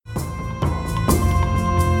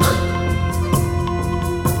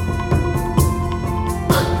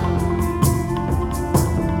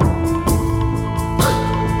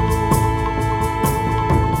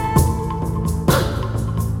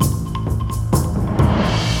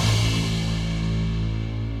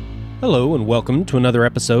Hello and welcome to another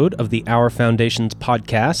episode of the Our Foundations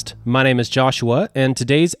podcast. My name is Joshua, and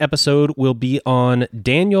today's episode will be on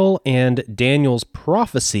Daniel and Daniel's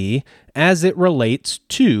prophecy as it relates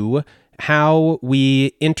to how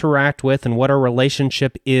we interact with and what our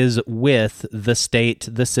relationship is with the state,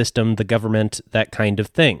 the system, the government, that kind of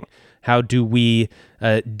thing. How do we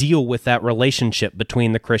deal with that relationship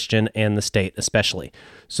between the Christian and the state, especially?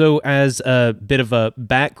 So as a bit of a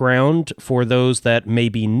background for those that may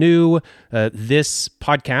be new, this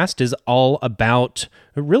podcast is all about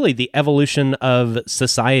really the evolution of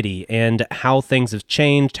society and how things have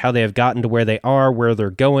changed, how they have gotten to where they are, where they're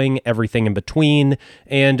going, everything in between,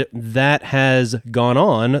 and that has gone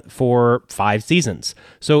on for 5 seasons.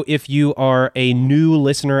 So if you are a new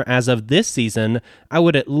listener as of this season, I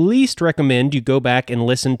would at least recommend you go back and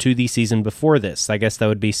listen to the season before this. I guess that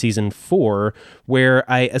would be season 4, where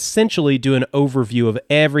I essentially do an overview of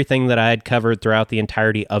everything that I had covered throughout the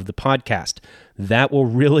entirety of the podcast. That will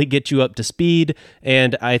really get you up to speed,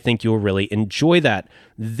 and I think you'll really enjoy that.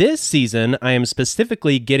 This season, I am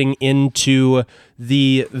specifically getting into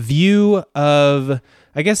the view of,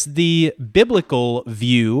 I guess, the biblical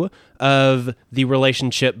view of the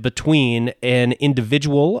relationship between an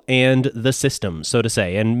individual and the system, so to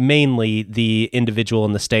say, and mainly the individual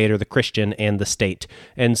and the state, or the Christian and the state.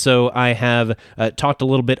 And so I have talked a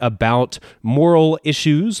little bit about moral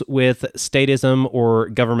issues with statism or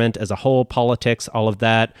government as a whole, politics, all of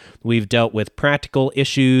that. We've dealt with practical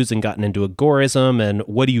issues and gotten into agorism and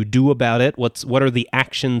what do you do about it? What are the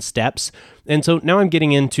action steps? And so now I'm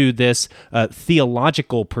getting into this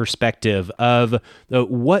theological perspective of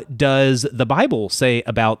what does the Bible say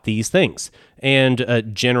about these things?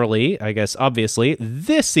 And generally, I guess, obviously,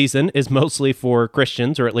 this season is mostly for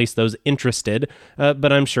Christians, or at least those interested,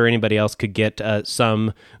 but I'm sure anybody else could get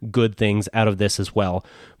some good things out of this as well.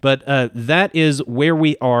 But that is where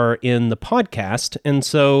we are in the podcast, and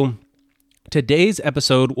so today's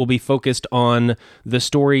episode will be focused on the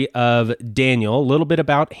story of Daniel, a little bit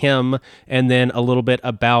about him, and then a little bit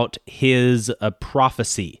about his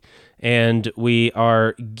prophecy. And we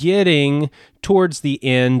are getting towards the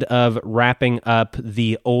end of wrapping up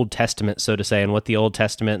the Old Testament, so to say, and what the Old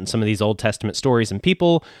Testament and some of these Old Testament stories and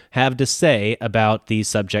people have to say about these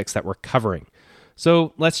subjects that we're covering.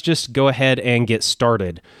 So let's just go ahead and get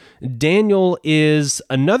started. Daniel is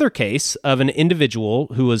another case of an individual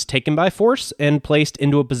who was taken by force and placed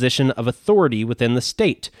into a position of authority within the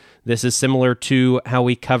state. This is similar to how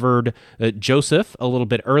we covered Joseph a little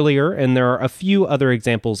bit earlier, and there are a few other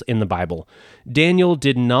examples in the Bible. Daniel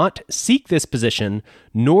did not seek this position,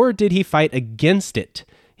 nor did he fight against it.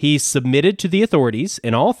 He submitted to the authorities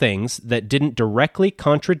in all things that didn't directly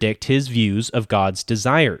contradict his views of God's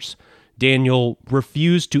desires. Daniel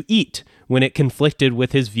refused to eat when it conflicted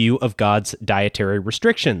with his view of God's dietary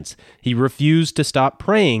restrictions. He refused to stop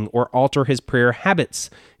praying or alter his prayer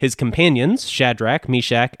habits. His companions, Shadrach,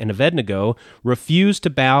 Meshach, and Abednego, refused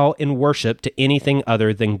to bow in worship to anything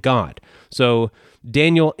other than God. So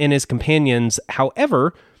Daniel and his companions,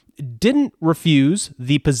 however, didn't refuse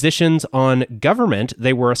the positions on government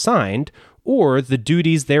they were assigned, or the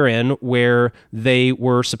duties therein where they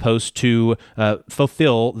were supposed to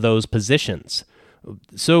fulfill those positions.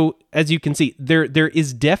 So, as you can see, there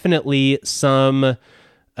is definitely some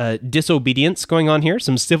disobedience going on here,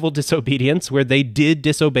 some civil disobedience where they did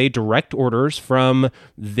disobey direct orders from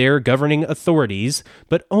their governing authorities,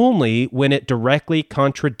 but only when it directly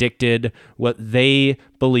contradicted what they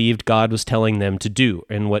believed God was telling them to do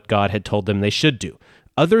and what God had told them they should do.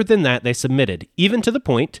 Other than that, they submitted, even to the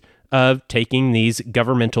point of taking these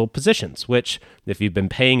governmental positions, which, if you've been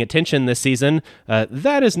paying attention this season,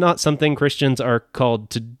 that is not something Christians are called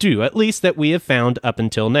to do, at least that we have found up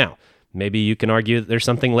until now. Maybe you can argue that there's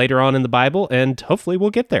something later on in the Bible, and hopefully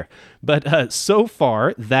we'll get there. But so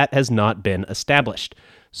far, that has not been established.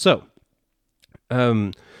 So,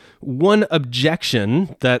 one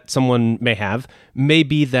objection that someone may have may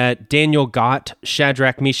be that Daniel got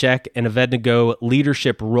Shadrach, Meshach, and Abednego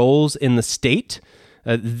leadership roles in the state.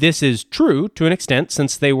 This is true to an extent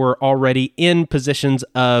since they were already in positions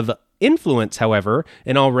of influence, however,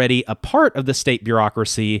 and already a part of the state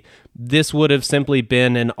bureaucracy. This would have simply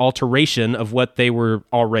been an alteration of what they were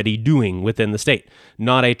already doing within the state,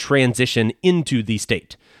 not a transition into the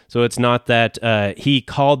state. So it's not that he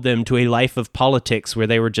called them to a life of politics where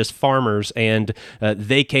they were just farmers and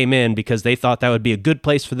they came in because they thought that would be a good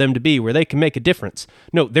place for them to be where they can make a difference.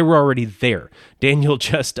 No, they were already there. Daniel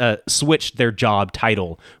just switched their job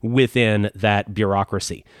title within that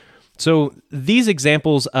bureaucracy. So these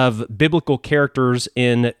examples of biblical characters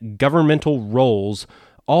in governmental roles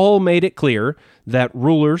all made it clear that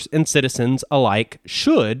rulers and citizens alike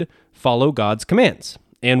should follow God's commands.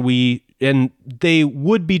 And they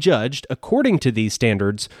would be judged according to these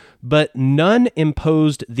standards, but none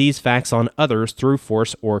imposed these facts on others through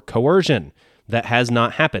force or coercion. That has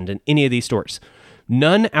not happened in any of these stories.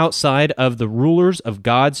 None outside of the rulers of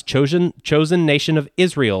God's chosen nation of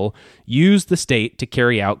Israel used the state to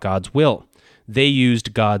carry out God's will. They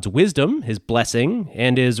used God's wisdom, his blessing,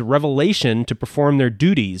 and his revelation to perform their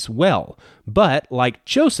duties well. But, like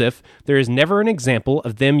Joseph, there is never an example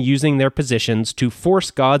of them using their positions to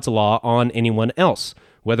force God's law on anyone else,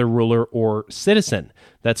 whether ruler or citizen.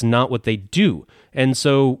 That's not what they do. And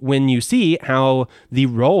so when you see how the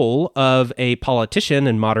role of a politician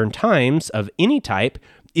in modern times of any type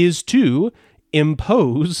is to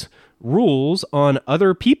impose rules on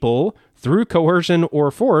other people through coercion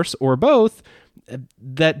or force or both,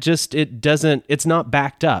 it's not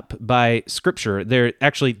backed up by Scripture.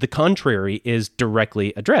 Actually, the contrary is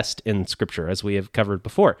directly addressed in Scripture, as we have covered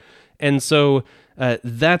before. And so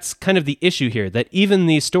that's kind of the issue here, that even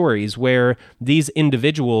these stories where these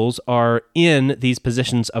individuals are in these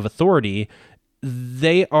positions of authority,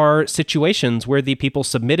 they are situations where the people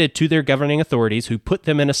submitted to their governing authorities who put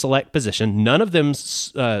them in a select position. None of them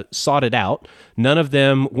sought it out. None of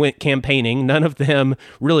them went campaigning. None of them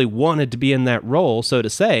really wanted to be in that role, so to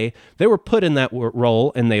say. They were put in that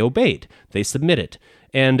role and they obeyed. They submitted.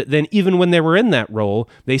 And then even when they were in that role,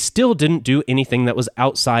 they still didn't do anything that was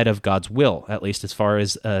outside of God's will, at least as far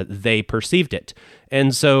as they perceived it.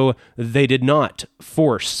 And so they did not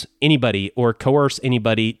force anybody or coerce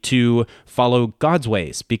anybody to follow God's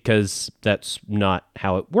ways, because that's not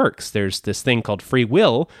how it works. There's this thing called free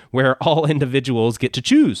will where all individuals get to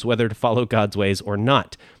choose whether to follow God's ways or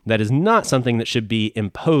not. That is not something that should be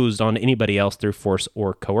imposed on anybody else through force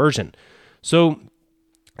or coercion. So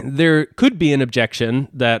there could be an objection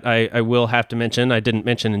that I will have to mention. I didn't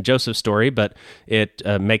mention in Joseph's story, but it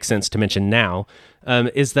makes sense to mention now,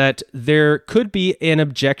 is that there could be an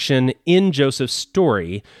objection in Joseph's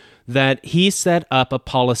story that he set up a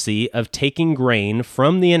policy of taking grain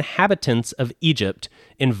from the inhabitants of Egypt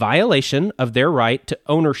in violation of their right to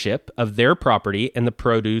ownership of their property and the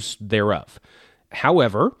produce thereof.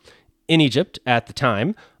 However, in Egypt at the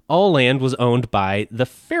time, all land was owned by the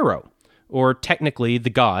pharaoh, or technically the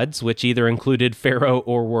gods, which either included Pharaoh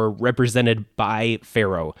or were represented by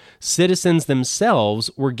Pharaoh. Citizens themselves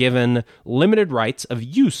were given limited rights of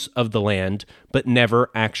use of the land, but never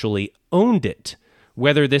actually owned it.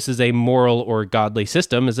 Whether this is a moral or godly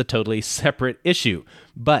system is a totally separate issue,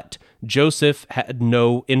 but Joseph had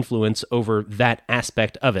no influence over that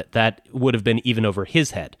aspect of it. That would have been even over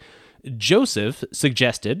his head. Joseph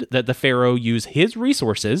suggested that the Pharaoh use his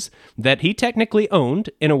resources that he technically owned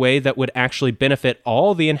in a way that would actually benefit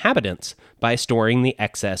all the inhabitants by storing the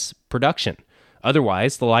excess production.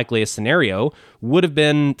 Otherwise, the likeliest scenario would have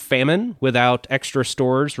been famine without extra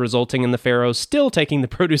stores, resulting in the Pharaoh still taking the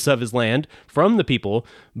produce of his land from the people,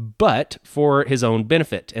 but for his own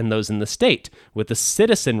benefit and those in the state, with the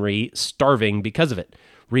citizenry starving because of it.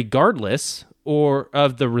 Regardless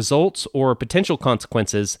of the results or potential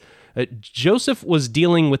consequences, Joseph was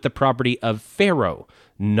dealing with the property of Pharaoh,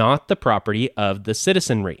 not the property of the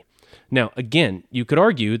citizenry. Now, again, you could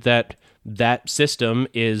argue that system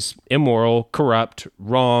is immoral, corrupt,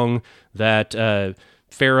 wrong, that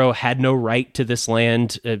Pharaoh had no right to this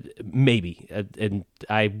land, maybe, and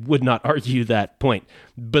I would not argue that point,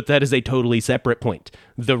 but that is a totally separate point.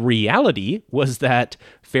 The reality was that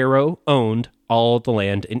Pharaoh owned all the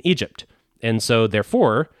land in Egypt, and so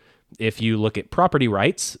therefore, if you look at property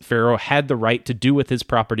rights, Pharaoh had the right to do with his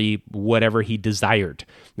property whatever he desired.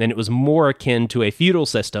 And it was more akin to a feudal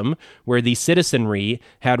system where the citizenry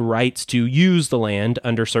had rights to use the land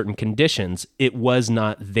under certain conditions. It was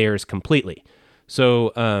not theirs completely.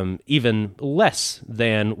 So even less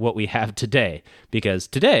than what we have today. Because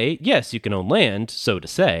today, yes, you can own land, so to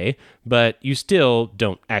say, but you still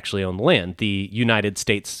don't actually own the land. The United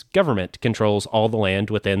States government controls all the land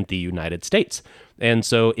within the United States. And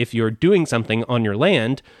so if you're doing something on your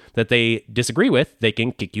land that they disagree with, they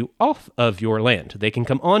can kick you off of your land. They can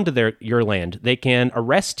come onto your land. They can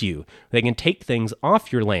arrest you. They can take things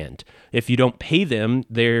off your land. If you don't pay them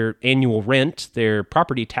their annual rent, their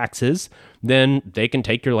property taxes, then they can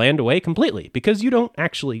take your land away completely because you don't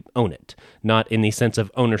actually own it. Not in the sense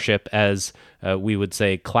of ownership as we would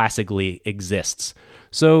say classically exists.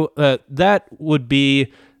 So that would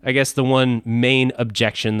be, I guess, the one main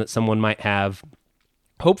objection that someone might have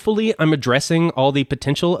Hopefully, I'm addressing all the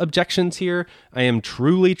potential objections here. I am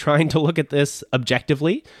truly trying to look at this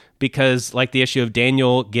objectively because, like the issue of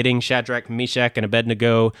Daniel getting Shadrach, Meshach, and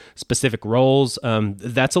Abednego specific roles,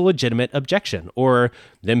 that's a legitimate objection. Or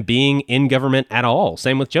them being in government at all.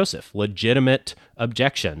 Same with Joseph. Legitimate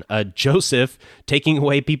objection. Joseph taking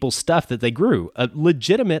away people's stuff that they grew. A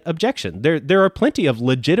legitimate objection. There are plenty of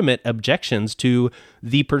legitimate objections to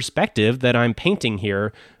the perspective that I'm painting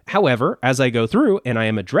here. However, as I go through and I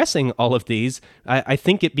am addressing all of these, I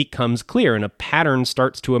think it becomes clear and a pattern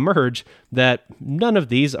starts to emerge that none of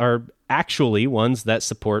these are actually ones that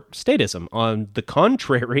support statism. On the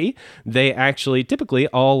contrary, they actually typically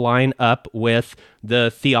all line up with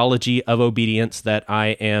the theology of obedience that I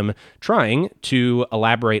am trying to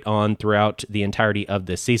elaborate on throughout the entirety of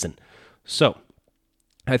this season. So,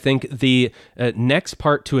 I think the next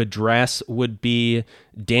part to address would be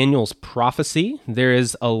Daniel's prophecy. There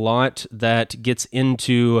is a lot that gets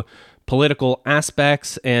into political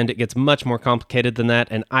aspects, and it gets much more complicated than that,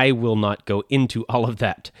 and I will not go into all of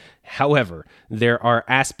that. However, there are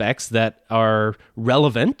aspects that are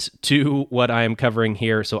relevant to what I am covering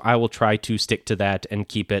here, so I will try to stick to that and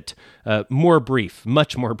keep it more brief,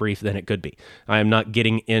 much more brief than it could be. I am not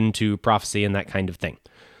getting into prophecy and that kind of thing.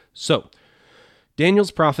 So,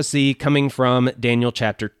 Daniel's prophecy coming from Daniel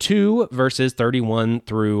chapter 2, verses 31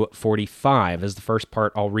 through 45 is the first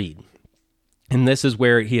part I'll read. And this is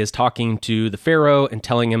where he is talking to the Pharaoh and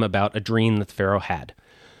telling him about a dream that the Pharaoh had.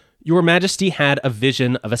 Your Majesty had a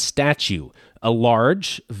vision of a statue, a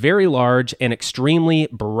large, very large, and extremely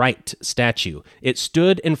bright statue. It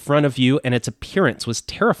stood in front of you, and its appearance was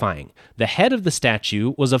terrifying. The head of the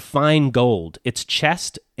statue was of fine gold, its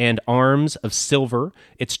chest and arms of silver,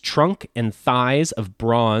 its trunk and thighs of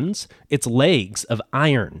bronze, its legs of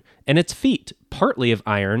iron, and its feet partly of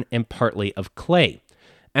iron and partly of clay.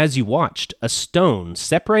 As you watched, a stone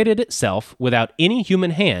separated itself without any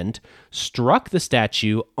human hand, struck the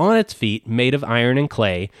statue on its feet made of iron and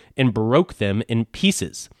clay, and broke them in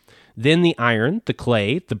pieces. Then the iron, the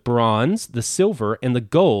clay, the bronze, the silver, and the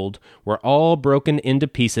gold were all broken into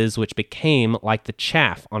pieces which became like the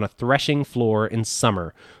chaff on a threshing floor in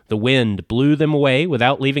summer. The wind blew them away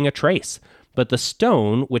without leaving a trace. But the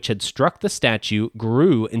stone which had struck the statue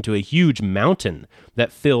grew into a huge mountain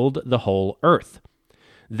that filled the whole earth.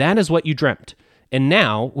 That is what you dreamt, and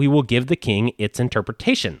now we will give the king its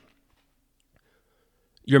interpretation.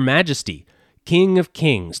 Your Majesty, King of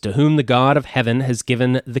kings, to whom the God of heaven has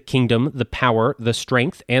given the kingdom, the power, the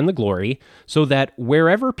strength, and the glory, so that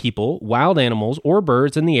wherever people, wild animals, or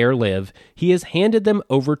birds in the air live, he has handed them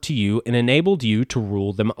over to you and enabled you to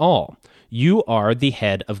rule them all. You are the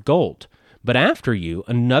head of gold. But after you,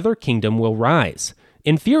 another kingdom will rise,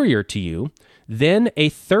 inferior to you, then a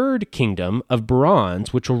third kingdom of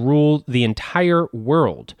bronze, which will rule the entire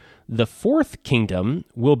world. The fourth kingdom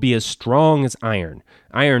will be as strong as iron.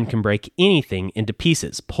 Iron can break anything into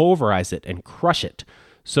pieces, pulverize it, and crush it.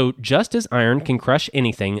 So just as iron can crush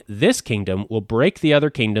anything, this kingdom will break the other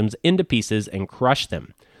kingdoms into pieces and crush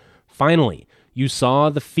them. Finally, you saw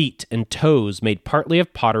the feet and toes made partly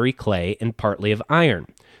of pottery clay and partly of iron.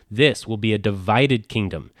 This will be a divided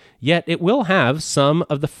kingdom, yet it will have some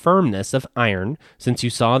of the firmness of iron, since you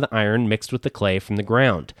saw the iron mixed with the clay from the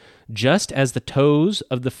ground. Just as the toes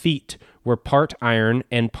of the feet were part iron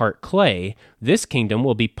and part clay, this kingdom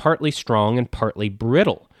will be partly strong and partly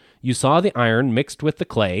brittle. You saw the iron mixed with the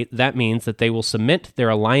clay. That means that they will cement their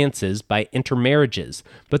alliances by intermarriages,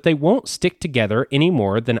 but they won't stick together any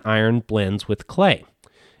more than iron blends with clay.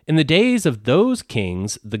 In the days of those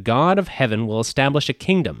kings, the God of heaven will establish a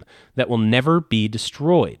kingdom that will never be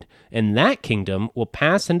destroyed, and that kingdom will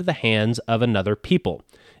pass into the hands of another people.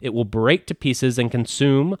 It will break to pieces and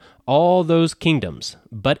consume all those kingdoms,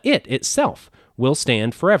 but it itself will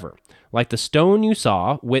stand forever. Like the stone you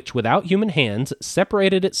saw, which without human hands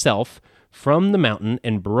separated itself from the mountain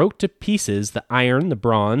and broke to pieces the iron, the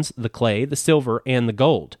bronze, the clay, the silver, and the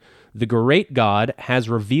gold. The great God has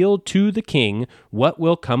revealed to the king what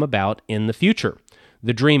will come about in the future.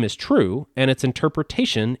 The dream is true, and its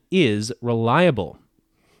interpretation is reliable.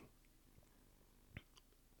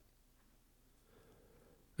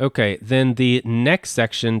 Okay, then the next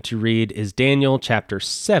section to read is Daniel chapter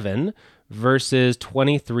 7, verses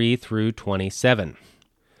 23 through 27.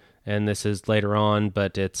 And this is later on,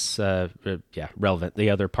 but it's relevant, the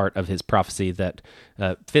other part of his prophecy that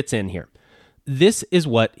fits in here. This is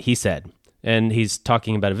what he said, and he's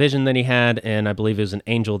talking about a vision that he had, and I believe it was an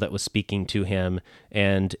angel that was speaking to him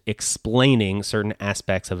and explaining certain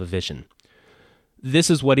aspects of a vision.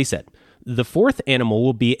 This is what he said. The fourth animal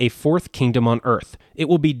will be a fourth kingdom on earth. It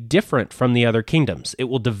will be different from the other kingdoms. It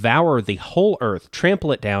will devour the whole earth,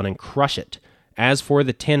 trample it down, and crush it. As for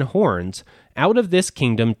the 10 horns, out of this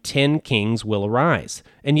kingdom 10 kings will arise,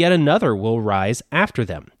 and yet another will rise after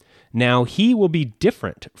them. Now he will be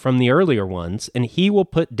different from the earlier ones, and he will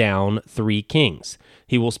put down 3 kings.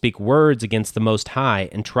 He will speak words against the Most High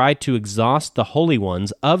and try to exhaust the holy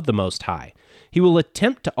ones of the Most High. He will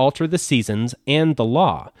attempt to alter the seasons and the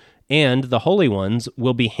law, and the holy ones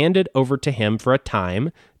will be handed over to him for a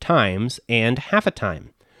time, times, and half a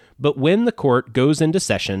time. But when the court goes into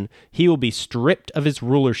session, he will be stripped of his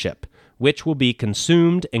rulership, which will be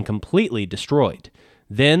consumed and completely destroyed.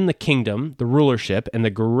 Then the kingdom, the rulership, and the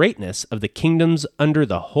greatness of the kingdoms under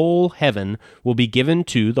the whole heaven will be given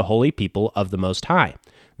to the holy people of the Most High.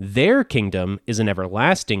 Their kingdom is an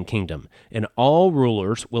everlasting kingdom, and all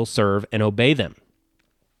rulers will serve and obey them.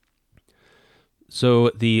 So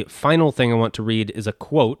the final thing I want to read is a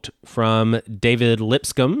quote from David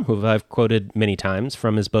Lipscomb, who I've quoted many times,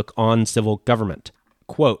 from his book On Civil Government.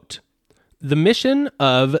 Quote, "The mission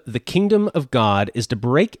of the kingdom of God is to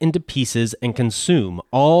break into pieces and consume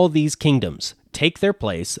all these kingdoms, take their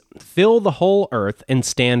place, fill the whole earth, and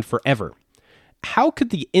stand forever. How could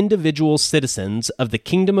the individual citizens of the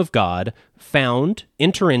kingdom of God found,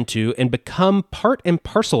 enter into, and become part and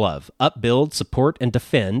parcel of, upbuild, support, and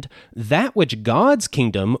defend that which God's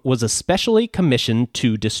kingdom was especially commissioned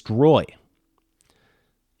to destroy?"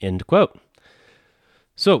 End quote.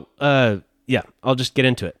 So, I'll just get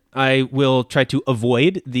into it. I will try to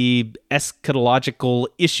avoid the eschatological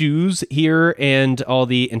issues here and all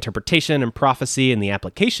the interpretation and prophecy and the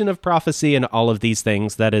application of prophecy and all of these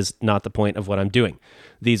things. That is not the point of what I'm doing.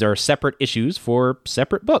 These are separate issues for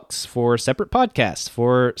separate books, for separate podcasts,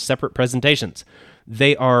 for separate presentations.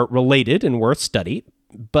 They are related and worth study,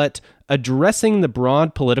 but addressing the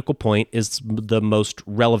broad political point is the most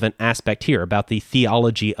relevant aspect here about the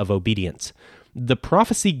theology of obedience. The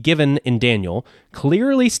prophecy given in Daniel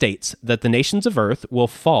clearly states that the nations of earth will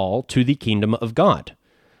fall to the kingdom of God.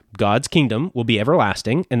 God's kingdom will be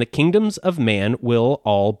everlasting, and the kingdoms of man will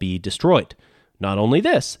all be destroyed. Not only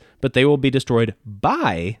this, but they will be destroyed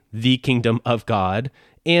by the kingdom of God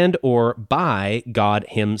and or by God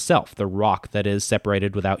himself, the rock that is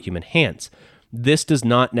separated without human hands. This does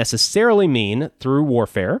not necessarily mean through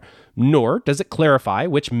warfare, nor does it clarify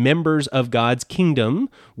which members of God's kingdom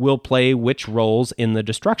will play which roles in the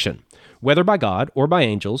destruction, whether by God or by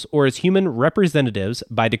angels or as human representatives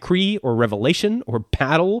by decree or revelation or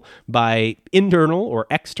battle by internal or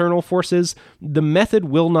external forces. The method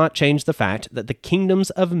will not change the fact that the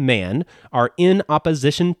kingdoms of man are in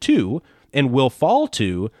opposition to and will fall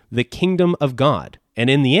to the kingdom of God. And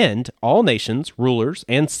in the end, all nations, rulers,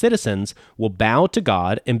 and citizens will bow to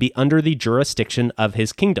God and be under the jurisdiction of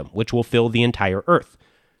his kingdom, which will fill the entire earth.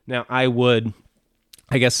 Now,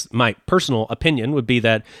 I guess my personal opinion would be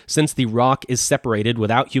that since the rock is separated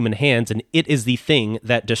without human hands and it is the thing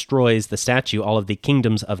that destroys the statue, all of the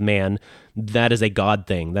kingdoms of man, that is a God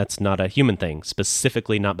thing. That's not a human thing,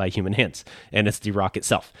 specifically not by human hands. And it's the rock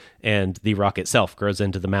itself. And the rock itself grows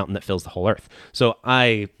into the mountain that fills the whole earth. So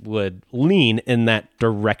I would lean in that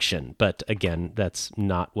direction. But again, that's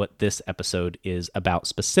not what this episode is about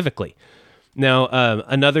specifically. Now,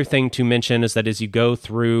 another thing to mention is that as you go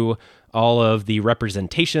through all of the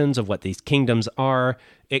representations of what these kingdoms are,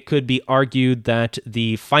 it could be argued that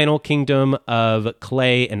the final kingdom of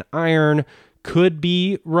clay and iron could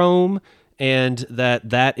be Rome, and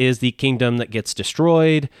that is the kingdom that gets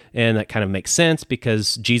destroyed, and that kind of makes sense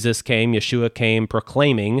because Yeshua came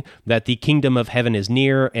proclaiming that the kingdom of heaven is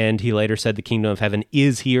near, and he later said the kingdom of heaven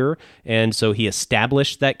is here, and so he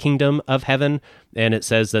established that kingdom of heaven, and it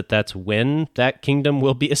says that that's when that kingdom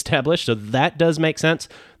will be established, so that does make sense.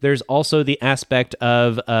 There's also the aspect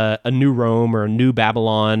of a new Rome or a new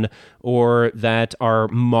Babylon, or that our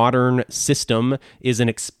modern system is an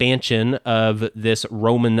expansion of this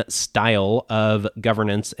Roman style of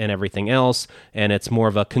governance and everything else, and it's more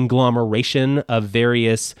of a conglomeration of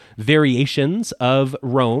various variations of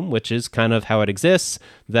Rome, which is kind of how it exists,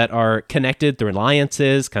 that are connected through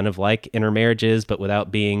alliances, kind of like intermarriages, but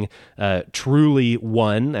without being truly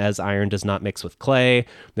one, as iron does not mix with clay.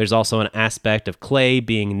 There's also an aspect of clay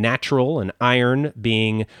being natural and iron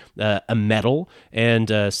being a metal,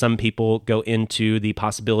 and some people go into the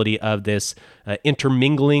possibility of this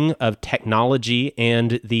intermingling of technology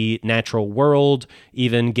and the natural world,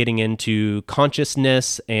 even getting into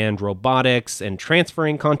consciousness and robotics and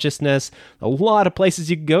transferring consciousness. A lot of places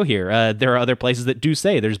you can go here. There are other places that do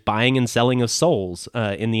say There's buying and selling of souls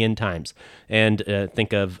in the end times. And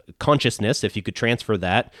think of consciousness, if you could transfer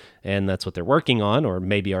that, and that's what they're working on, or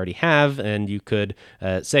maybe already have, and you could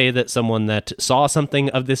say that someone that saw something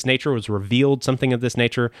of this nature, was revealed something of this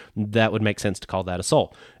nature, that would make sense to call that a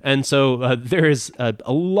soul. And so there is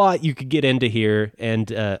a lot you could get into here,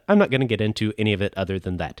 and I'm not going to get into any of it other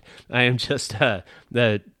than that. I am just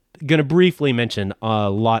going to briefly mention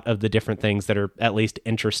a lot of the different things that are at least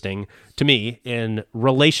interesting to me in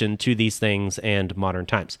relation to these things and modern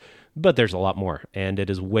times. But there's a lot more, and it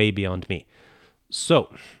is way beyond me.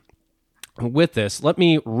 So, with this, let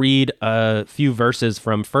me read a few verses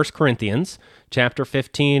from 1 Corinthians chapter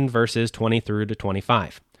 15, verses 20 through to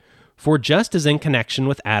 25. For just as in connection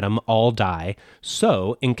with Adam all die,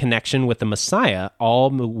 so in connection with the Messiah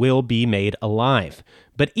all will be made alive,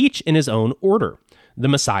 but each in his own order. The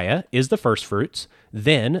Messiah is the firstfruits,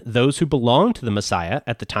 then those who belong to the Messiah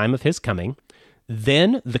at the time of his coming,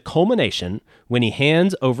 then the culmination when he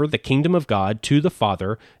hands over the kingdom of God to the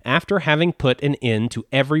Father after having put an end to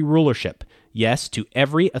every rulership, yes, to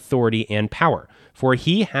every authority and power, for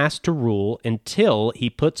he has to rule until he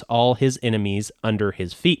puts all his enemies under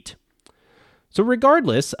his feet. So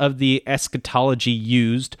regardless of the eschatology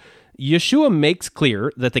used, Yeshua makes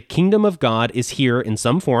clear that the kingdom of God is here in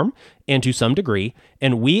some form and to some degree,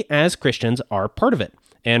 and we as Christians are part of it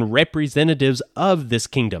and representatives of this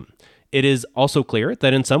kingdom. It is also clear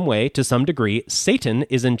that in some way, to some degree, Satan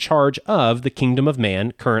is in charge of the kingdom of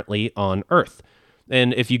man currently on earth.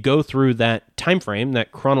 And if you go through that time frame,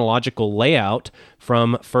 that chronological layout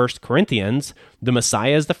from 1 Corinthians, the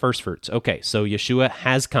Messiah is the firstfruits. Okay, so Yeshua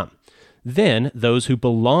has come. Then those who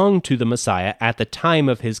belong to the Messiah at the time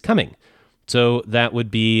of his coming. So that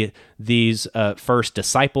would be these first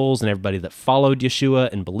disciples and everybody that followed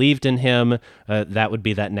Yeshua and believed in him. That would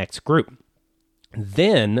be that next group.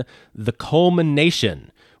 Then the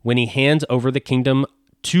culmination, when he hands over the kingdom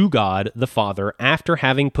to God the Father after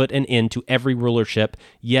having put an end to every rulership,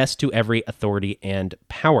 yes, to every authority and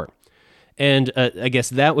power. And I guess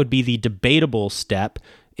that would be the debatable step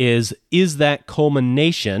is that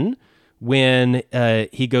culmination when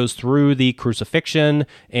he goes through the crucifixion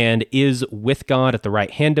and is with God at the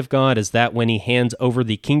right hand of God? Is that when he hands over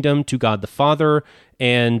the kingdom to God the Father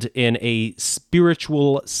and in a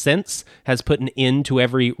spiritual sense has put an end to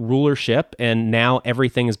every rulership and now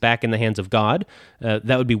everything is back in the hands of God?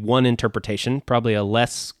 That would be one interpretation, probably a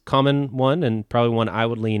less common one and probably one I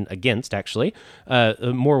would lean against, actually.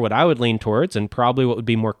 More what I would lean towards and probably what would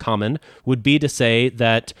be more common would be to say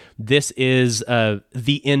that this is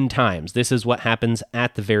the end times. This is what happens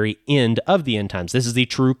at the very end of the end times. This is the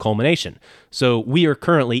true culmination. So we are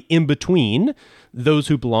currently in between those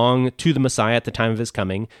who belong to the Messiah at the time of his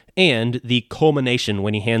coming and the culmination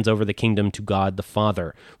when he hands over the kingdom to God the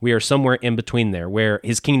Father. We are somewhere in between there where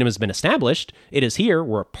his kingdom has been established. It is here.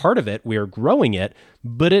 We're a part of it. We are growing it,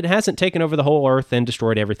 but it hasn't taken over the whole earth and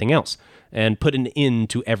destroyed everything else and put an end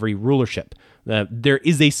to every rulership. There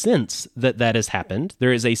is a sense that that has happened.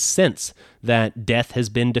 There is a sense that death has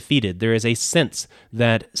been defeated. There is a sense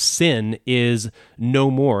that sin is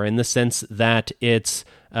no more in the sense that its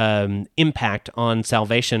impact on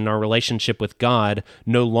salvation, our relationship with God,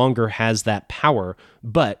 no longer has that power,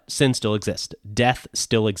 but sin still exists. Death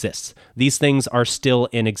still exists. These things are still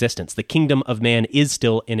in existence. The kingdom of man is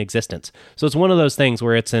still in existence. So it's one of those things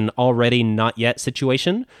where it's an already not yet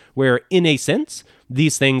situation, where in a sense,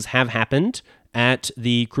 these things have happened at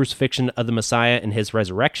the crucifixion of the Messiah and his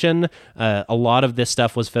resurrection. A lot of this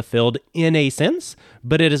stuff was fulfilled in a sense,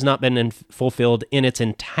 but it has not been fulfilled in its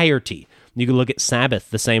entirety. You can look at Sabbath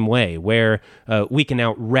the same way, where we can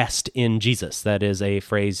now rest in Jesus. That is a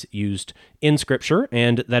phrase used in Scripture,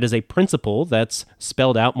 and that is a principle that's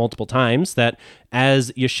spelled out multiple times, that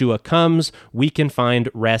as Yeshua comes, we can find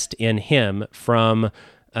rest in him from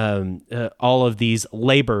all of these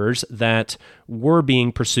labors that were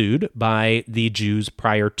being pursued by the Jews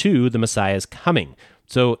prior to the Messiah's coming.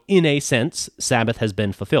 So in a sense, Sabbath has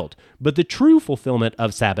been fulfilled. But the true fulfillment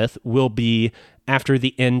of Sabbath will be after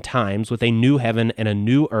the end times with a new heaven and a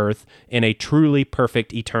new earth and a truly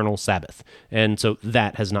perfect eternal Sabbath. And so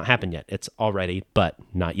that has not happened yet. It's already, but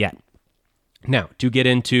not yet. Now, to get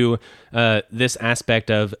into this aspect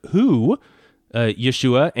of who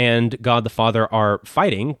Yeshua and God the Father are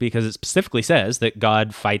fighting, because it specifically says that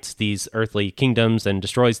God fights these earthly kingdoms and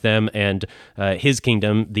destroys them, and his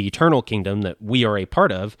kingdom, the eternal kingdom that we are a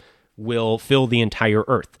part of, will fill the entire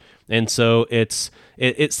earth. And so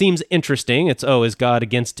it seems interesting. Is God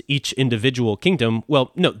against each individual kingdom?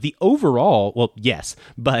 Well, no, yes,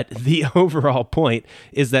 but the overall point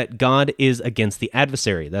is that God is against the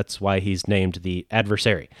adversary. That's why he's named the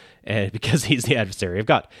adversary, because he's the adversary of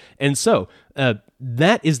God. And so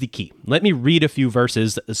that is the key. Let me read a few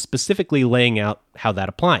verses specifically laying out how that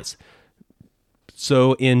applies.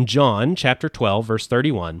 So in John chapter 12, verse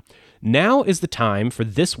 31, "Now is the time for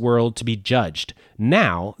this world to be judged.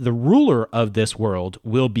 Now the ruler of this world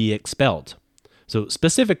will be expelled." So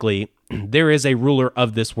specifically, there is a ruler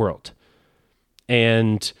of this world,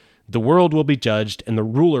 and the world will be judged, and the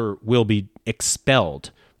ruler will be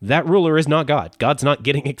expelled. That ruler is not God. God's not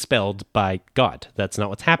getting expelled by God. That's not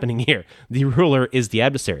what's happening here. The ruler is the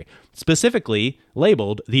adversary, specifically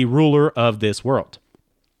labeled the ruler of this world.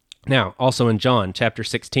 Now, also in John chapter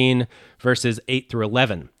 16, verses 8 through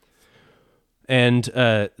 11, and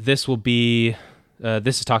this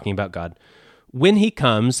is talking about God. "When he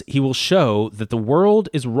comes, he will show that the world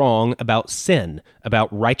is wrong about sin,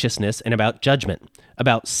 about righteousness, and about judgment.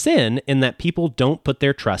 About sin, in that people don't put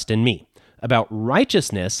their trust in me. About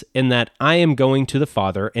righteousness, in that I am going to the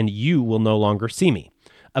Father, and you will no longer see me.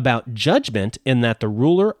 About judgment, in that the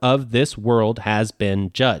ruler of this world has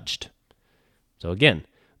been judged." So again,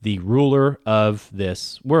 the ruler of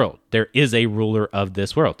this world. There is a ruler of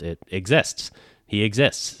this world. It exists. He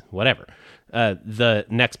exists. Whatever. The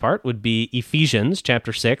next part would be Ephesians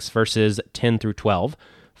chapter 6, verses 10 through 12.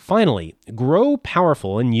 "Finally, grow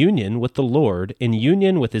powerful in union with the Lord, in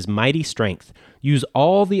union with his mighty strength. Use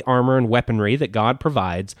all the armor and weaponry that God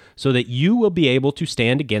provides so that you will be able to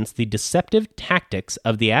stand against the deceptive tactics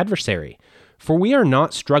of the adversary. For we are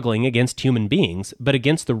not struggling against human beings, but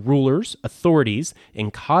against the rulers, authorities,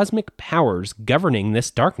 and cosmic powers governing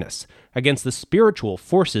this darkness, against the spiritual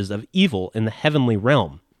forces of evil in the heavenly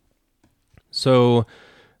realm." So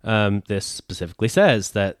this specifically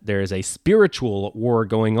says that there is a spiritual war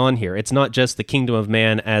going on here. It's not just the kingdom of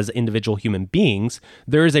man as individual human beings.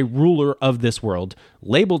 There is a ruler of this world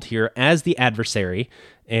labeled here as the adversary,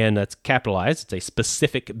 and that's capitalized. It's a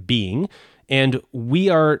specific being. And we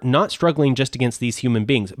are not struggling just against these human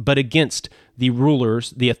beings, but against the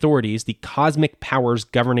rulers, the authorities, the cosmic powers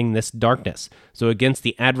governing this darkness. So against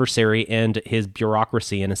the adversary and his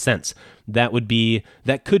bureaucracy, in a sense. That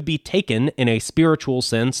could be taken in a spiritual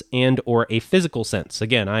sense and or a physical sense.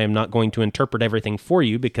 Again, I am not going to interpret everything for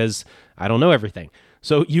you because I don't know everything.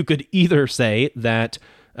 So you could either say that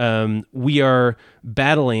we are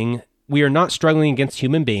not struggling against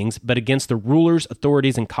human beings, but against the rulers,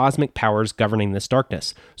 authorities, and cosmic powers governing this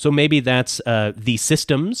darkness. So maybe that's the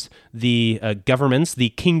systems, the governments, the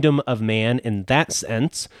kingdom of man in that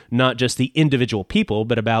sense, not just the individual people,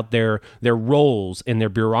 but about their roles and their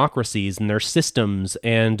bureaucracies and their systems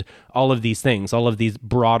and all of these things, all of these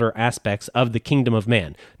broader aspects of the kingdom of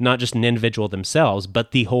man, not just an individual themselves,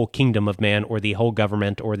 but the whole kingdom of man or the whole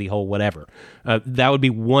government or the whole whatever. That would be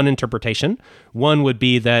one interpretation. One would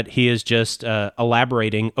be that he is just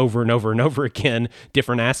elaborating over and over and over again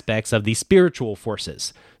different aspects of the spiritual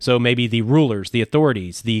forces. So maybe the rulers, the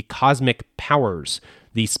authorities, the cosmic powers,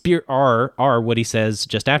 the spirit are what he says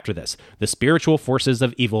just after this, the spiritual forces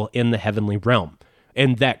of evil in the heavenly realm.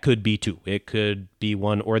 And that could be two. It could be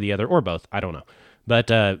one or the other or both. I don't know. But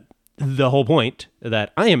the whole point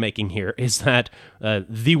that I am making here is that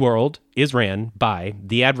the world is ran by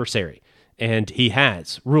the adversary, and he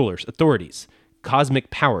has rulers, authorities, cosmic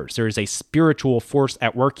powers. There is a spiritual force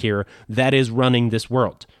at work here that is running this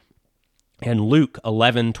world. And Luke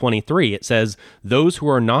 11:23, it says, "Those who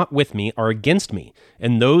are not with me are against me,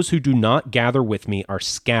 and those who do not gather with me are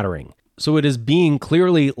scattering." So it is being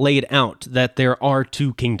clearly laid out that there are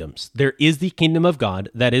two kingdoms. There is the kingdom of God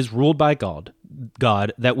that is ruled by God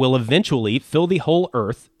that will eventually fill the whole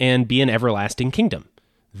earth and be an everlasting kingdom.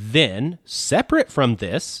 Then, separate from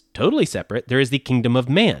this, totally separate, there is the kingdom of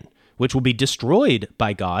man, which will be destroyed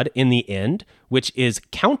by God in the end, which is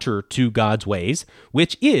counter to God's ways,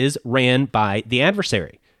 which is ran by the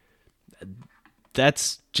adversary.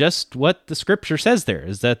 That's just what the scripture says there,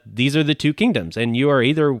 is that these are the two kingdoms, and you are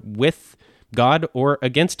either with God or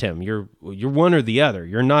against him. You're one or the other.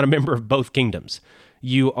 You're not a member of both kingdoms.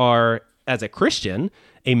 You are, as a Christian,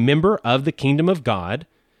 a member of the kingdom of God,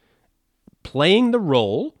 playing the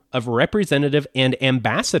role of representative and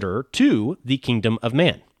ambassador to the kingdom of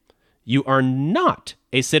man. You are not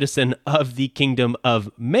a citizen of the kingdom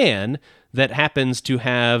of man that happens to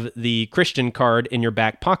have the Christian card in your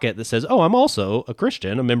back pocket that says, "Oh, I'm also a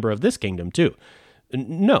Christian, a member of this kingdom too."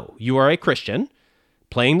 No, you are a Christian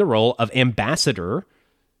playing the role of ambassador,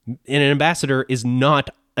 and an ambassador is not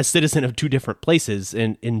a citizen of two different places.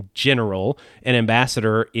 In general, an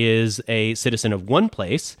ambassador is a citizen of one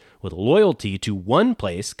place with loyalty to one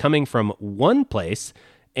place, coming from one place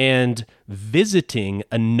and visiting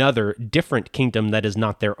another different kingdom that is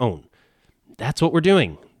not their own. That's what we're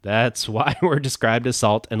doing. That's why we're described as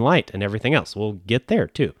salt and light and everything else. We'll get there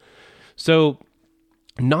too. So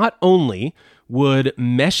not only would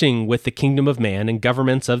meshing with the kingdom of man and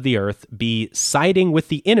governments of the earth be siding with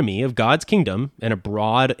the enemy of God's kingdom in a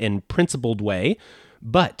broad and principled way,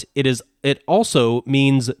 but it also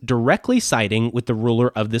means directly siding with the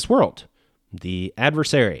ruler of this world, the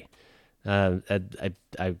adversary. I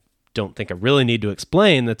don't think I really need to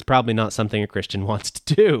explain that's probably not something a Christian wants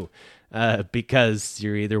to do, because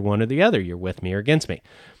you're either one or the other. You're with me or against me.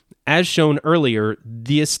 As shown earlier,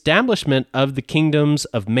 the establishment of the kingdoms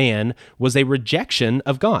of man was a rejection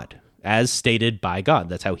of God, as stated by God.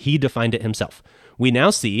 That's how he defined it himself. We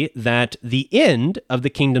now see that the end of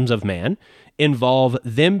the kingdoms of man involve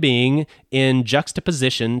them being in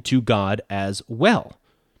juxtaposition to God as well.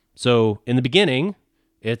 So in the beginning,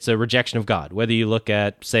 it's a rejection of God. Whether you look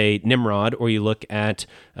at, say, Nimrod, or you look at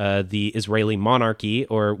the Israeli monarchy,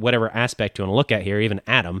 or whatever aspect you want to look at here, even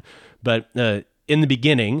Adam. But in the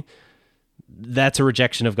beginning, that's a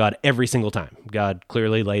rejection of God every single time. God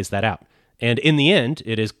clearly lays that out. And in the end,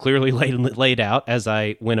 it is clearly laid out, as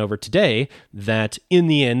I went over today, that in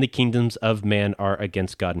the end, the kingdoms of man are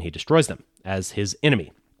against God and he destroys them as his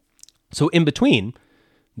enemy. So in between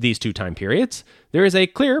these two time periods, there is a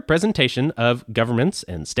clear presentation of governments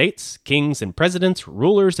and states, kings and presidents,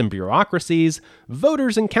 rulers and bureaucracies,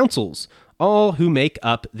 voters and councils, all who make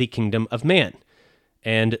up the kingdom of man.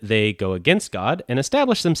 And they go against God and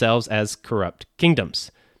establish themselves as corrupt kingdoms.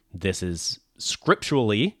 This is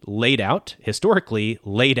scripturally laid out, historically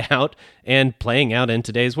laid out, and playing out in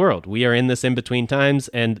today's world. We are in this in-between times,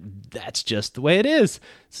 and that's just the way it is.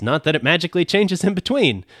 It's not that it magically changes in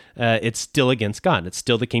between. It's still against God. It's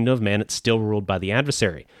still the kingdom of man. It's still ruled by the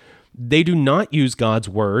adversary. They do not use God's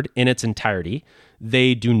word in its entirety.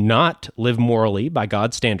 They do not live morally by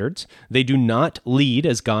God's standards. They do not lead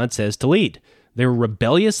as God says to lead. They're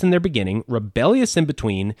rebellious in their beginning, rebellious in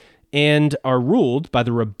between, and are ruled by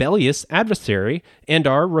the rebellious adversary and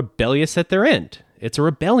are rebellious at their end. It's a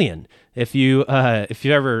rebellion. If you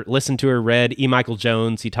ever listened to or read E. Michael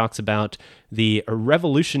Jones, he talks about the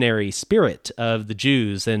revolutionary spirit of the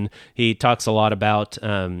Jews, and he talks a lot about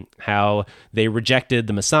how they rejected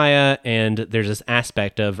the Messiah, and there's this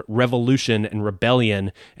aspect of revolution and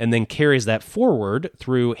rebellion, and then carries that forward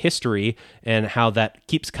through history, and how that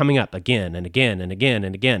keeps coming up again and again and again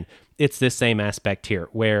and again. It's this same aspect here,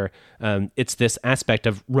 where it's this aspect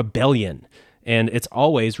of rebellion. And it's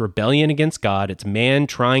always rebellion against God. It's man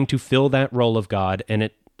trying to fill that role of God. And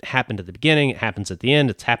it happened at the beginning. It happens at the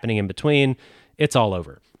end. It's happening in between. It's all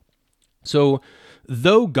over. So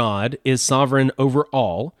though God is sovereign over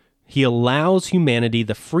all, he allows humanity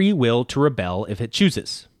the free will to rebel if it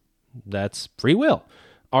chooses. That's free will.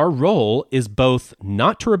 Our role is both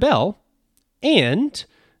not to rebel and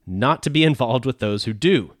not to be involved with those who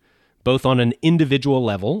do, both on an individual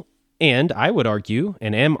level and, I would argue,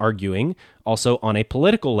 and am arguing, also on a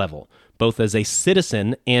political level, both as a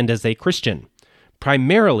citizen and as a Christian.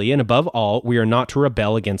 Primarily and above all, we are not to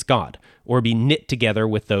rebel against God or be knit together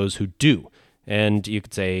with those who do. And you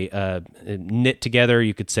could say knit together,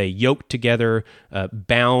 you could say yoked together,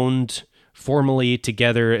 bound formally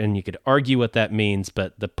together, and you could argue what that means,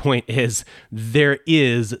 but the point is there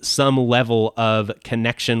is some level of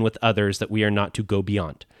connection with others that we are not to go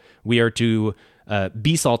beyond. We are to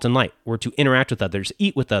be salt and light. We're to interact with others,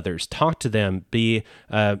 eat with others, talk to them,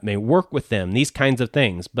 may work with them, these kinds of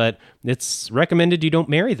things. But it's recommended you don't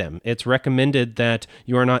marry them. It's recommended that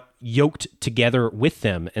you are not yoked together with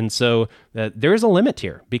them. And so there is a limit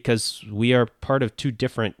here because we are part of two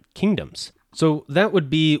different kingdoms. So that would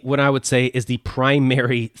be what I would say is the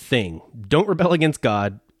primary thing. Don't rebel against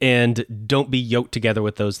God and don't be yoked together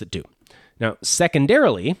with those that do. Now,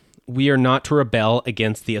 secondarily, we are not to rebel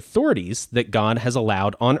against the authorities that God has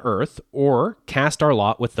allowed on earth or cast our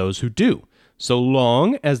lot with those who do, so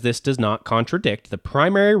long as this does not contradict the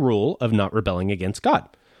primary rule of not rebelling against God.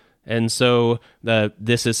 And so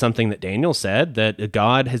this is something that Daniel said, that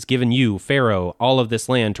God has given you, Pharaoh, all of this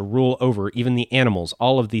land to rule over, even the animals,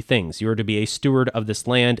 all of the things. You are to be a steward of this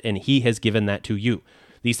land, and he has given that to you.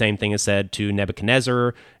 The same thing is said to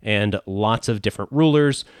Nebuchadnezzar and lots of different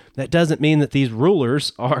rulers. That doesn't mean that these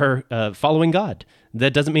rulers are following God.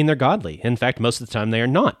 That doesn't mean they're godly. In fact, most of the time they are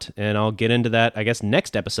not. And I'll get into that, I guess,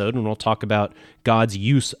 next episode when we'll talk about God's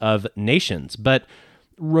use of nations. But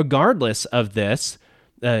regardless of this,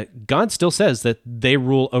 God still says that they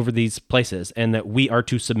rule over these places and that we are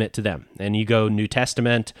to submit to them. And you go New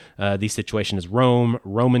Testament, the situation is Rome,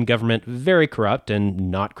 Roman government, very corrupt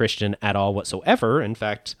and not Christian at all whatsoever. In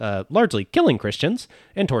fact, largely killing Christians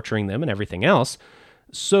and torturing them and everything else.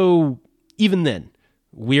 So even then,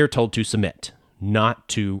 we are told to submit, not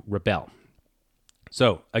to rebel.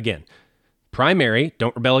 So again, primary,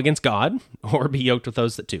 don't rebel against God or be yoked with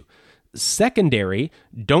those that do. Secondary,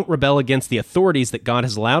 don't rebel against the authorities that God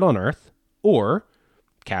has allowed on earth, or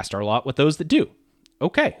cast our lot with those that do.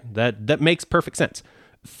 Okay, that makes perfect sense.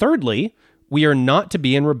 Thirdly, we are not to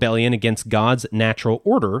be in rebellion against God's natural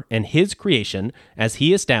order and his creation as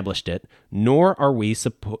he established it, nor are we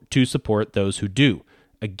to support those who do.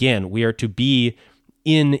 Again, we are to be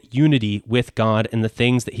in unity with God and the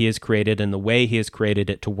things that he has created and the way he has created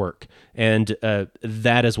it to work. And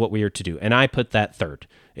that is what we are to do. And I put that third.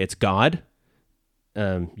 It's God.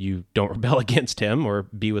 You don't rebel against him or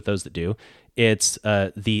be with those that do. It's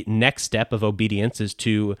the next step of obedience is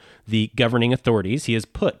to the governing authorities. He has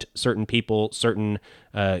put certain people, certain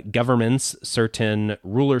governments, certain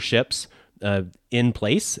rulerships in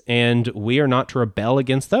place, and we are not to rebel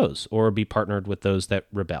against those or be partnered with those that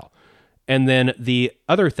rebel. And then the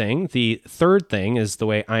other thing, the third thing is the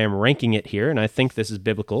way I am ranking it here, and I think this is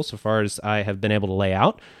biblical so far as I have been able to lay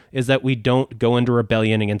out, is that we don't go into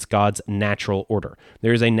rebellion against God's natural order.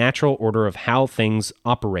 There is a natural order of how things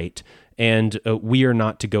operate, and we are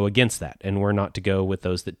not to go against that, and we're not to go with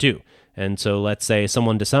those that do. And so let's say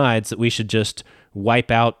someone decides that we should just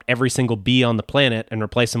wipe out every single bee on the planet and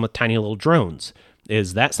replace them with tiny little drones.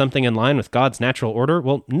 Is that something in line with God's natural order?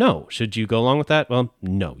 Well, no. Should you go along with that? Well,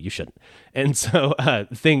 no, you shouldn't. And so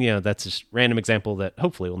that's just a random example that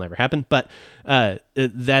hopefully will never happen. But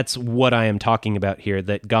that's what I am talking about here,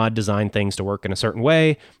 that God designed things to work in a certain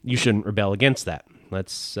way. You shouldn't rebel against that.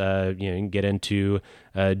 Let's get into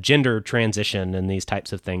gender transition and these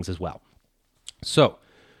types of things as well. So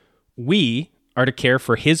we are to care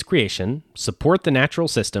for his creation, support the natural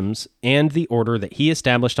systems and the order that he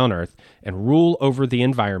established on earth, and rule over the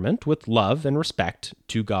environment with love and respect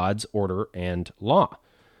to God's order and law.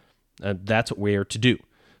 That's what we are to do.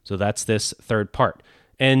 So that's this third part.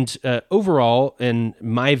 And overall, in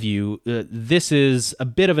my view, this is a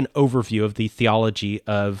bit of an overview of the theology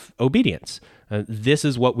of obedience. This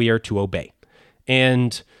is what we are to obey.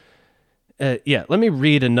 And let me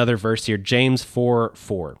read another verse here, James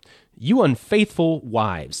 4:4. You unfaithful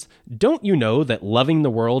wives, don't you know that loving the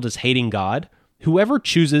world is hating God? Whoever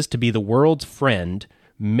chooses to be the world's friend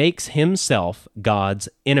makes himself God's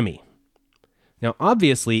enemy. Now,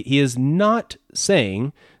 obviously, he is not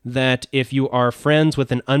saying that if you are friends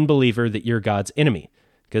with an unbeliever that you're God's enemy,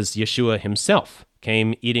 because Yeshua himself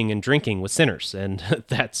came eating and drinking with sinners, and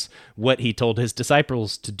that's what he told his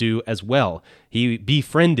disciples to do as well. He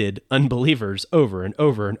befriended unbelievers over and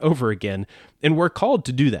over and over again, and we're called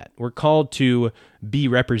to do that. We're called to be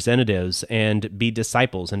representatives and be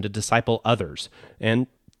disciples and to disciple others. And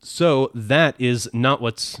so that is not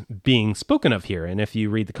what's being spoken of here. And if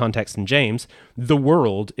you read the context in James, the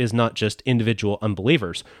world is not just individual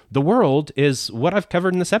unbelievers. The world is what I've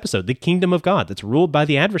covered in this episode, the kingdom of God that's ruled by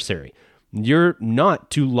the adversary. You're not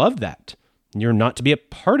to love that. You're not to be a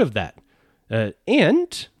part of that.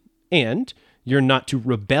 And you're not to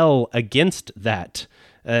rebel against that.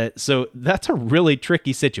 So that's a really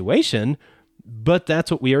tricky situation, but that's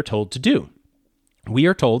what we are told to do. We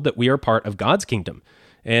are told that we are part of God's kingdom.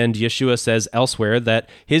 And Yeshua says elsewhere that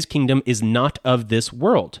his kingdom is not of this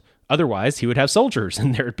world. Otherwise, he would have soldiers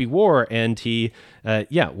and there would be war, and he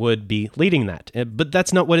would be leading that. But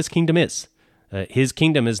that's not what his kingdom is. His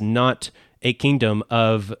kingdom is not a kingdom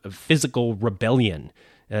of physical rebellion.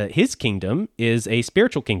 His kingdom is a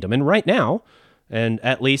spiritual kingdom. And right now, and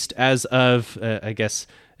at least as of,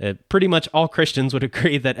 pretty much all Christians would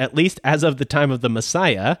agree that at least as of the time of the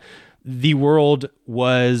Messiah, the world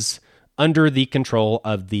was under the control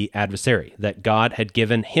of the adversary, that God had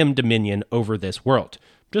given him dominion over this world.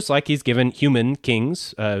 Just like he's given human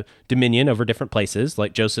kings dominion over different places,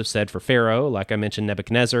 like Joseph said for Pharaoh, like I mentioned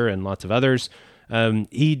Nebuchadnezzar and lots of others.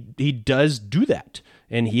 He does do that,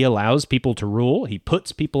 and he allows people to rule. He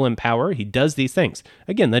puts people in power. He does these things.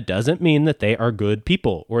 Again, that doesn't mean that they are good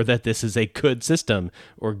people or that this is a good system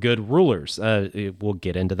or good rulers. We'll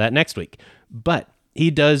get into that next week. But he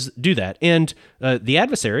does do that. And the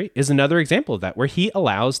adversary is another example of that, where he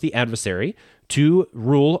allows the adversary to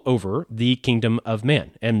rule over the kingdom of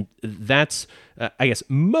man. And that's, I guess,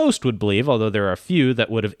 most would believe, although there are a few that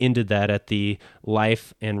would have ended that at the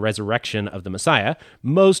life and resurrection of the Messiah,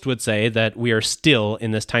 most would say that we are still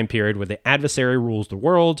in this time period where the adversary rules the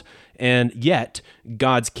world, and yet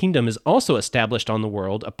God's kingdom is also established on the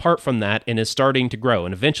world apart from that and is starting to grow.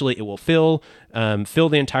 And eventually it will fill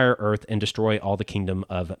the entire earth and destroy all the kingdom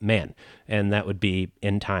of man. And that would be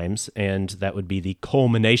end times, and that would be the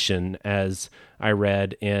culmination, as I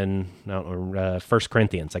read in 1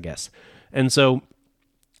 Corinthians, I guess. And so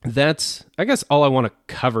that's, I guess, all I want to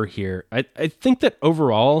cover here. I think that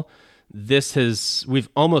overall, we've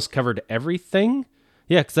almost covered everything.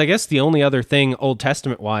 Yeah, because I guess the only other thing Old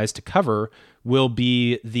Testament-wise to cover will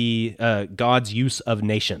be the God's use of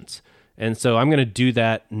nations. And so I'm going to do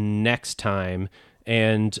that next time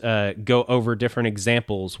and go over different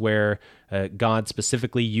examples where God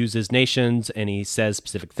specifically uses nations and he says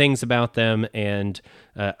specific things about them. And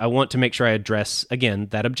I want to make sure I address, again,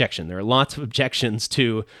 that objection. There are lots of objections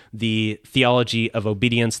to the theology of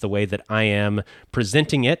obedience, the way that I am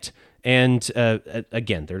presenting it. And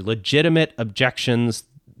again, they're legitimate objections.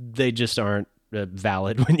 They just aren't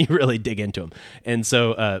valid when you really dig into them. And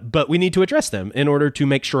so, but we need to address them in order to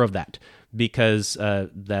make sure of that, because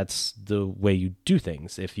that's the way you do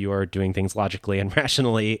things if you are doing things logically and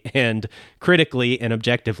rationally and critically and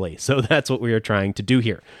objectively. So that's what we are trying to do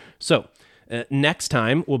here. So next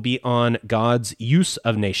time will be on God's use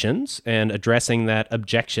of nations and addressing that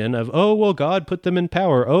objection of, oh, well, God put them in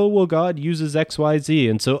power. Oh, well, God uses X, Y, Z.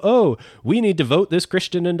 And so, oh, we need to vote this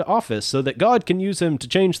Christian into office so that God can use him to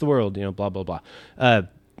change the world, blah, blah, blah.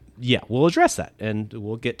 Yeah, we'll address that, and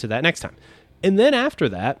we'll get to that next time. And then after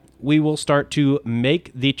that, we will start to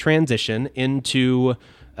make the transition into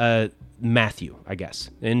Matthew, I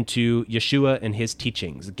guess, into Yeshua and his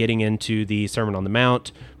teachings, getting into the Sermon on the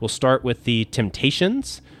Mount. We'll start with the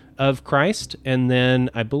temptations of Christ, and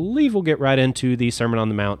then I believe we'll get right into the Sermon on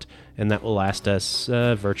the Mount, and that will last us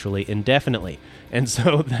virtually indefinitely. And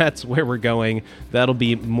so that's where we're going. That'll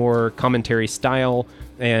be more commentary style,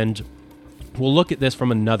 and we'll look at this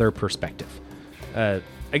from another perspective.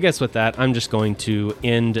 I guess with that, I'm just going to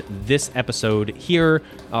end this episode here.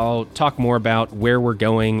 I'll talk more about where we're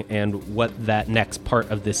going and what that next part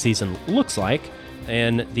of this season looks like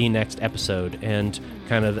in the next episode, and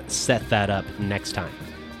kind of set that up next time.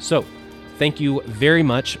 So, thank you very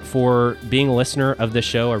much for being a listener of this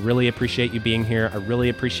show. I really appreciate you being here. I really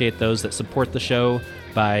appreciate those that support the show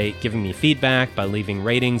by giving me feedback, by leaving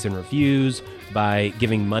ratings and reviews, by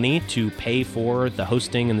giving money to pay for the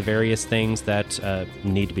hosting and the various things that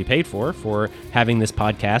need to be paid for having this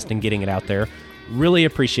podcast and getting it out there. Really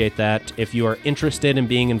appreciate that. If you are interested in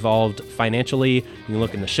being involved financially, you can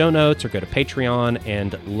look in the show notes or go to Patreon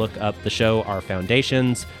and look up the show, Our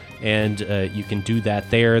Foundations, and you can do that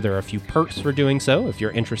there. There are a few perks for doing so if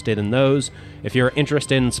you're interested in those. If you're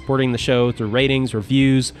interested in supporting the show through ratings,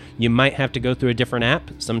 reviews, you might have to go through a different app.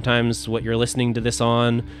 Sometimes what you're listening to this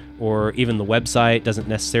on, or even the website, doesn't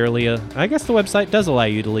necessarily... I guess the website does allow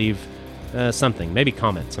you to leave something, maybe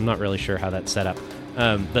comments. I'm not really sure how that's set up.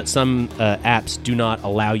 But some apps do not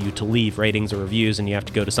allow you to leave ratings or reviews, and you have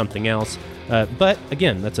to go to something else. But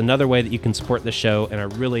again, that's another way that you can support the show, and I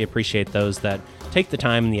really appreciate those that take the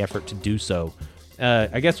time and the effort to do so.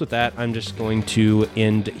 I guess with that, I'm just going to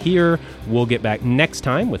end here. We'll get back next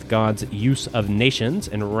time with God's use of nations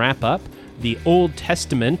and wrap up the Old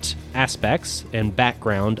Testament aspects and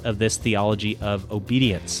background of this theology of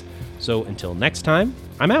obedience. So until next time,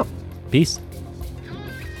 I'm out. Peace.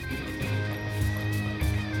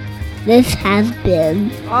 This has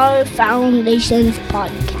been Our Foundations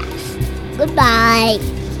Podcast. Goodbye.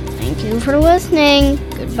 Thank you for listening.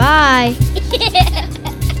 Goodbye.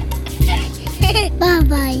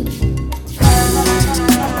 Bye-bye.